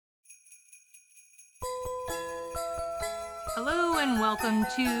Hello and welcome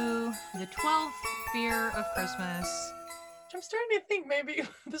to the 12th Fear of Christmas. I'm starting to think maybe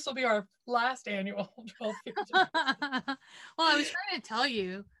this will be our last annual 12 Fears of Christmas. Well, I was trying to tell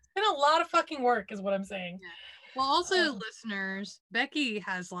you. It's been a lot of fucking work is what I'm saying. Yeah. Well, also listeners, Becky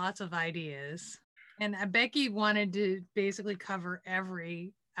has lots of ideas. And Becky wanted to basically cover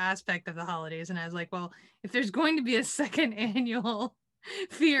every aspect of the holidays. And I was like, well, if there's going to be a second annual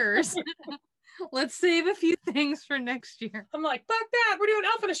Fears, let's save a few things for next year. I'm like, fuck that. We're doing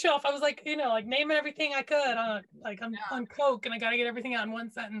Elf on a Shelf. I was like, naming everything I could. I'm on coke and I got to get everything out in one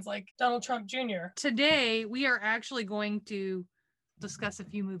sentence like Donald Trump Jr. Today, we are actually going to discuss a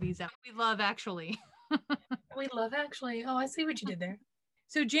few movies that we love, actually. We love, actually. Oh, I see what you did there.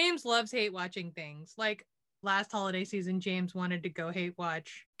 So James loves hate watching things. Like last holiday season, James wanted to go hate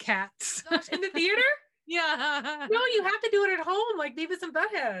watch Cats. Gosh, in the theater? Yeah. No, you have to do it at home, like Beavis and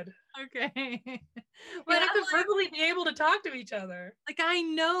Butthead. Okay. We have to verbally be able to talk to each other. Like, I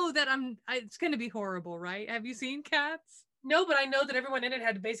know that it's going to be horrible, right? Have you seen Cats? No, but I know that everyone in it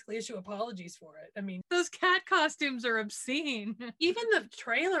had to basically issue apologies for it. I mean, those cat costumes are obscene. Even the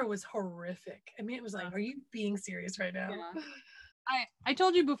trailer was horrific. I mean, it was like, are you being serious right now? Yeah. I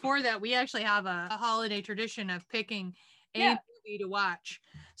told you before that we actually have a holiday tradition of picking a movie to watch.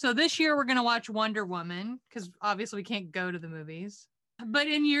 So this year we're going to watch Wonder Woman because obviously we can't go to the movies. But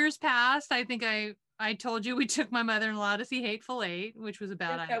in years past, I think I told you we took my mother-in-law to see Hateful Eight, which was a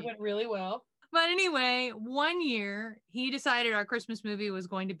bad idea. That went really well. But anyway, one year he decided our Christmas movie was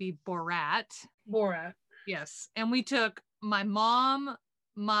going to be Borat. Borat. Yes. And we took my mom,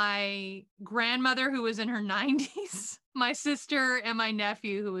 my grandmother who was in her 90s, my sister, and my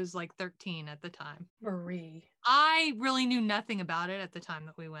nephew who was like 13 at the time. Marie. I really knew nothing about it at the time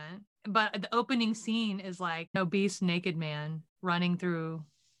that we went. But the opening scene is like an obese naked man running through.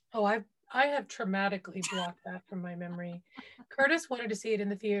 Oh, I have traumatically blocked that from my memory. Curtis wanted to see it in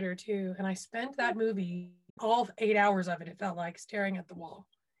the theater too. And I spent that movie, all 8 hours of it, it felt like, staring at the wall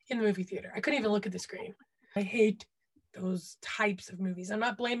in the movie theater. I couldn't even look at the screen. I hate those types of movies. I'm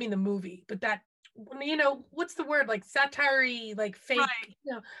not blaming the movie, but that, what's the word? Like satire-y, like fake,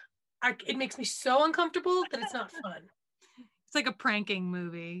 right. It makes me so uncomfortable that it's not fun. It's like a pranking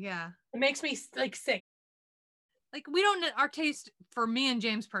movie. Yeah. It makes me like sick. Like we don't, our taste, for me and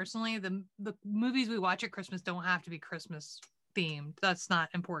James personally, the movies we watch at Christmas don't have to be Christmas themed. That's not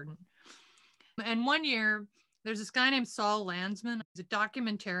important. And one year there's this guy named Saul Landsman. He's a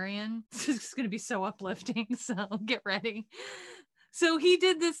documentarian. This is going to be so uplifting. So get ready. So he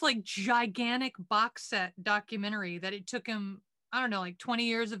did this like gigantic box set documentary that it took him, I don't know, like 20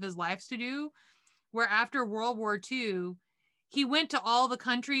 years of his life to do, where after World War II, he went to all the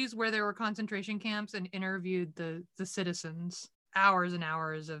countries where there were concentration camps and interviewed the citizens, hours and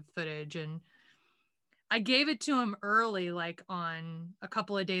hours of footage. And I gave it to him early, like on a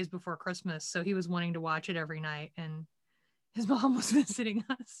couple of days before Christmas. So he was wanting to watch it every night. And his mom was visiting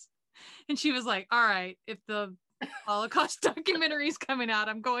us. And she was like, all right, if the Holocaust documentary is coming out,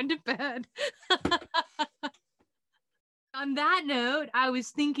 I'm going to bed. On that note, I was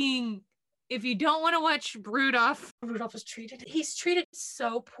thinking, if you don't want to watch Rudolph he's treated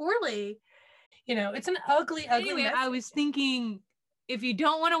so poorly. It's an ugly anyway, message. I was thinking, if you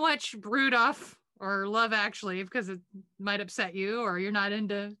don't want to watch Rudolph or Love Actually, because it might upset you or you're not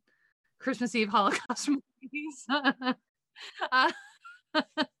into Christmas Eve Holocaust movies,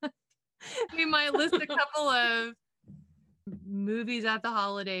 we might list a couple of movies at the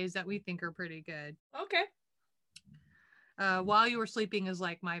holidays that we think are pretty good. Okay. While You Were Sleeping is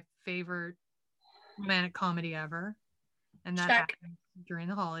like my favorite romantic comedy ever, and that happened during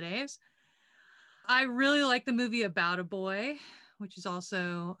the holidays. I really like the movie About a Boy, which is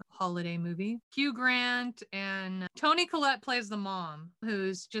also a holiday movie. Hugh Grant and Toni Collette plays the mom,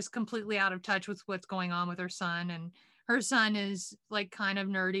 who's just completely out of touch with what's going on with her son, and her son is like kind of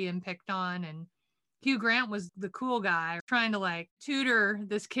nerdy and picked on, and Hugh Grant was the cool guy trying to like tutor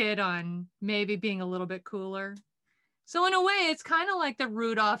this kid on maybe being a little bit cooler. So in a way, it's kind of like the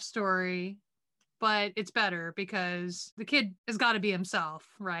Rudolph story, but it's better because the kid has got to be himself,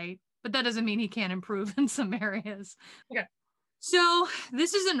 right? But that doesn't mean he can't improve in some areas. Okay. So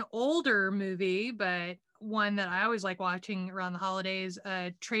this is an older movie, but one that I always like watching around the holidays,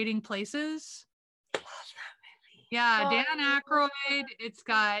 Trading Places. Love that movie. Yeah, Dan Aykroyd. It's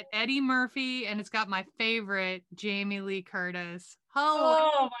got Eddie Murphy, and it's got my favorite, Jamie Lee Curtis.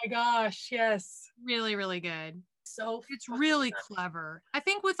 Oh my gosh, yes. Really, really good. So it's really clever. I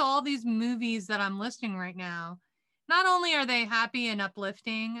think with all these movies that I'm listing right now, not only are they happy and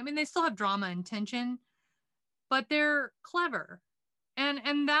uplifting, I mean, they still have drama and tension, but they're clever.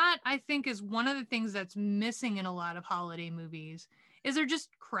 And that I think is one of the things that's missing in a lot of holiday movies is they're just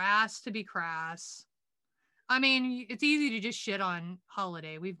crass to be crass. I mean, it's easy to just shit on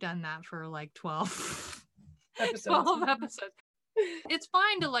holiday. We've done that for like 12 Episodes. 12 episodes. It's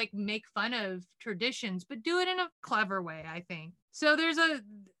fine to like make fun of traditions, but do it in a clever way, I think. So there's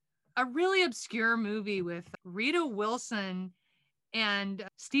a really obscure movie with Rita Wilson and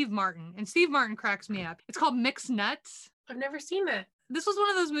Steve Martin. And Steve Martin cracks me up. It's called Mixed Nuts. I've never seen that. This was one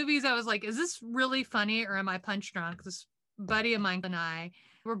of those movies I was like, is this really funny or am I punch drunk? This buddy of mine and I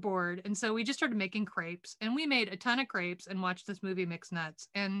were bored. And so we just started making crepes and we made a ton of crepes and watched this movie Mixed Nuts.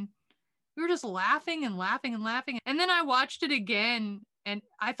 And we were just laughing and laughing and laughing. And then I watched it again and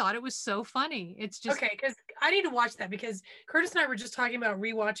I thought it was so funny. It's just okay, because I need to watch that because Curtis and I were just talking about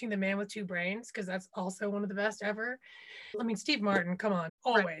rewatching The Man with Two Brains because that's also one of the best ever. I mean, Steve Martin, come on,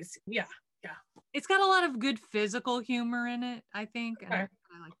 always. Right. Yeah. It's got a lot of good physical humor in it, I think. Okay. And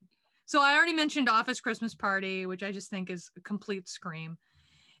I like it. So I already mentioned Office Christmas Party, which I just think is a complete scream.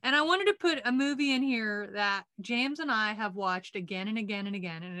 And I wanted to put a movie in here that James and I have watched again and again and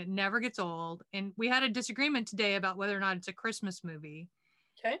again, and it never gets old. And we had a disagreement today about whether or not it's a Christmas movie.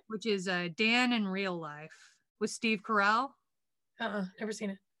 Okay. Which is Dan in Real Life with Steve Carell. Never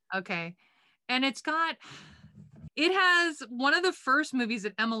seen it. Okay. And it has one of the first movies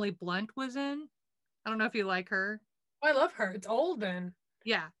that Emily Blunt was in. I don't know if you like her. Oh, I love her. It's old then.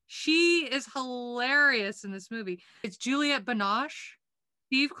 Yeah. She is hilarious in this movie. It's Juliette Binoche,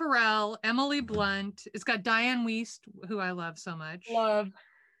 Steve Carell, Emily Blunt. It's got Diane Wiest, who I love so much. Love.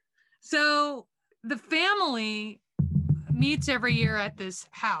 So the family meets every year at this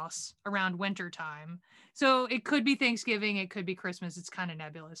house around winter time. So it could be Thanksgiving, it could be Christmas. It's kind of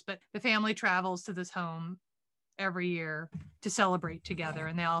nebulous, but the family travels to this home every year to celebrate together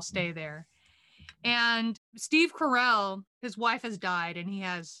and they all stay there. And Steve Carell, his wife has died and he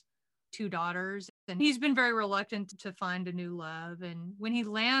has 2 daughters and he's been very reluctant to find a new love. And when he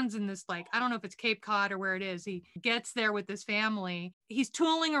lands in this, like, I don't know if it's Cape Cod or where it is, he gets there with his family. He's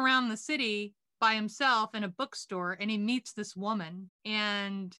tooling around the city by himself in a bookstore and he meets this woman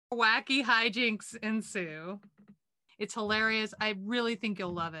and wacky hijinks ensue. It's hilarious. I really think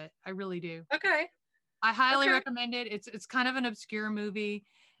you'll love it. I really do. Okay. I highly recommend it. It's kind of an obscure movie.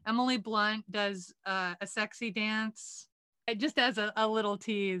 Emily Blunt does a sexy dance. It just as a little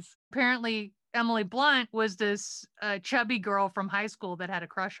tease. Apparently, Emily Blunt was this chubby girl from high school that had a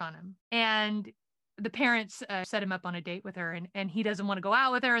crush on him. And the parents set him up on a date with her and he doesn't want to go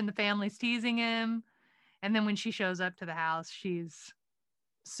out with her and the family's teasing him. And then when she shows up to the house, she's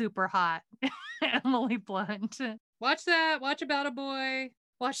super hot. Emily Blunt. Watch that. Watch About a Boy.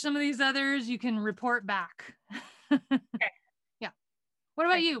 Watch some of these others. You can report back. Okay. Yeah. What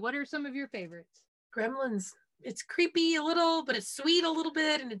about you? What are some of your favorites? Gremlins. It's creepy a little, but it's sweet a little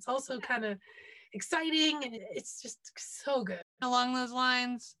bit. And it's also kind of exciting. And it's just so good. Along those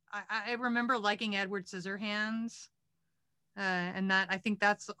lines, I remember liking Edward Scissorhands. And that I think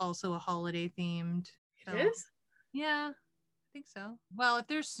that's also a holiday themed. So. It is? Yeah. I think so. Well, if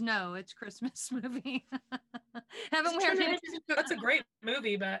there's snow, it's Christmas movie. Haven't we heard? That's a great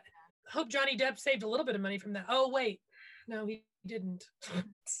movie, but I hope Johnny Depp saved a little bit of money from that. Oh, wait. No, he didn't.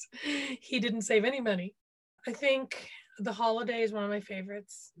 He didn't save any money. I think The Holiday is one of my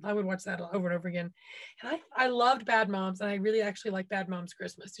favorites. I would watch that over and over again. And I loved Bad Moms, and I really actually like Bad Moms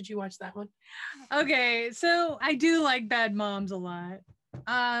Christmas. Did you watch that one? Okay, so I do like Bad Moms a lot.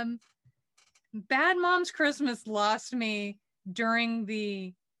 Bad Moms Christmas lost me during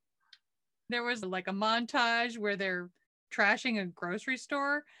there was like a montage where they're trashing a grocery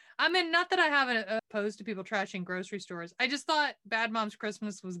store. I mean, not that I have an opposed to people trashing grocery stores. I just thought Bad Moms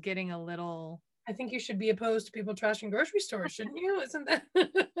Christmas was getting a little... I think you should be opposed to people trashing grocery stores, shouldn't you? Isn't that?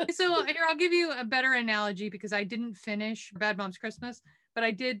 So here, I'll give you a better analogy because I didn't finish Bad Moms Christmas, but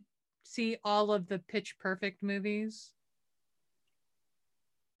I did see all of the Pitch Perfect movies.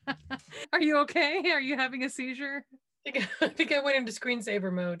 Are you okay? Are you having a seizure? I think I went into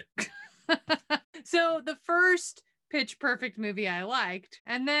screensaver mode. So the first Pitch Perfect movie I liked,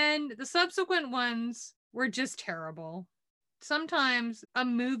 and then the subsequent ones were just terrible. Sometimes a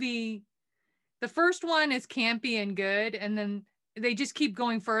movie, the first one is campy and good, and then they just keep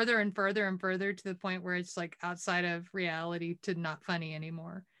going further and further and further to the point where it's like outside of reality to not funny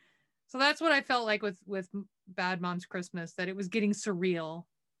anymore. So that's what I felt like with Bad Moms Christmas, that it was getting surreal.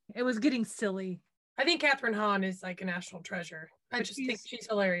 It was getting silly. I think Catherine Hahn is like a national treasure. I just think she's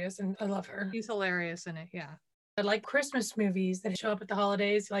hilarious and I love her. She's hilarious in it, yeah. I like Christmas movies that show up at the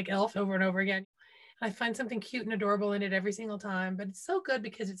holidays, like Elf over and over again. I find something cute and adorable in it every single time, but it's so good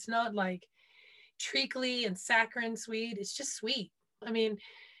because it's not like treacly and saccharine sweet. It's just sweet. I mean,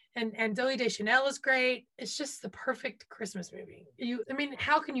 and Zoe Deschanel is great. It's just the perfect Christmas movie. I mean,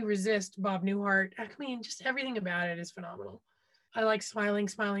 how can you resist Bob Newhart? I mean, just everything about it is phenomenal. I like Smiling.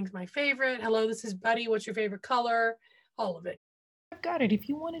 Smiling's my favorite. Hello, this is Buddy. What's your favorite color? All of it. I've got it. If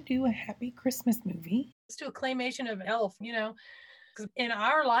you want to do a happy Christmas movie, Let's do a claymation of Elf, because in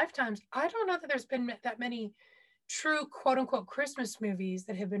our lifetimes, I don't know that there's been that many true quote unquote Christmas movies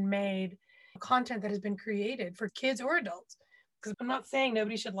that have been made, content that has been created for kids or adults. Because I'm not saying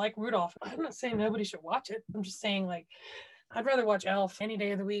nobody should like Rudolph. I'm not saying nobody should watch it. I'm just saying, like, I'd rather watch Elf any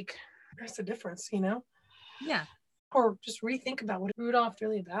day of the week. There's a difference, Yeah. Or just rethink about what Rudolph's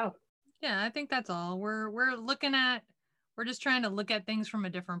really about. Yeah, I think that's all. We're just trying to look at things from a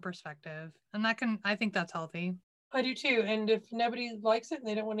different perspective. And I think that's healthy. I do too. And if nobody likes it and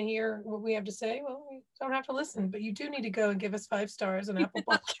they don't want to hear what we have to say, well, we don't have to listen. But you do need to go and give us 5 stars on Apple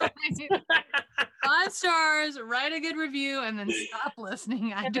Podcasts. 5 stars, write a good review, and then stop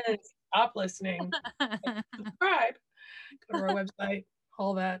listening. Stop listening. Subscribe. Go to our website.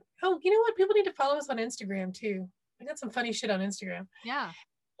 All that. Oh, you know what? People need to follow us on Instagram too. I got some funny shit on Instagram. Yeah.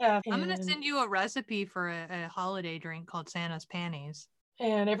 I'm going to send you a recipe for a holiday drink called Santa's Panties.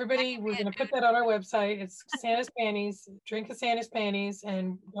 And everybody, we're going to put that on our website. It's Santa's Panties. Drink a Santa's Panties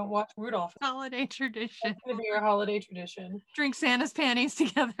and don't watch Rudolph. Holiday tradition. It's going to be our holiday tradition. Drink Santa's Panties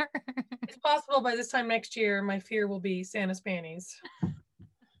together. It's possible by this time next year, my fear will be Santa's Panties.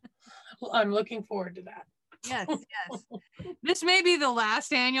 I'm looking forward to that. Yes. This may be the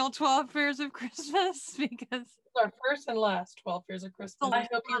last annual 12 Fears of Christmas because it's our first and last 12 Fears of Christmas. I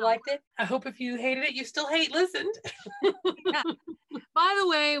hope you liked it. I hope if you hated it, you still listened. Yeah. By the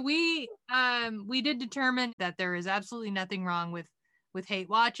way, we did determine that there is absolutely nothing wrong with hate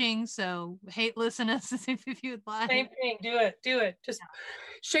watching. So hate listen us if you'd like. Same thing. Do it. Just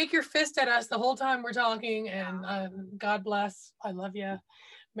shake your fist at us the whole time we're talking. And God bless. I love you.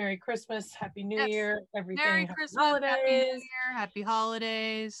 Merry Christmas, Happy New Year, everything. Merry Christmas, holidays. Happy New Year, Happy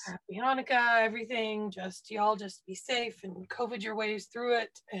Holidays, Happy Hanukkah, everything. Y'all just be safe and COVID your ways through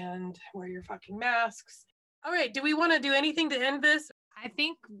it and wear your fucking masks. All right, do we want to do anything to end this? I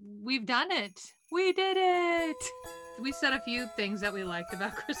think we've done it. We did it. We said a few things that we liked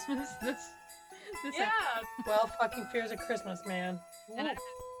about Christmas this yeah. 12 fucking Fears of Christmas, man. And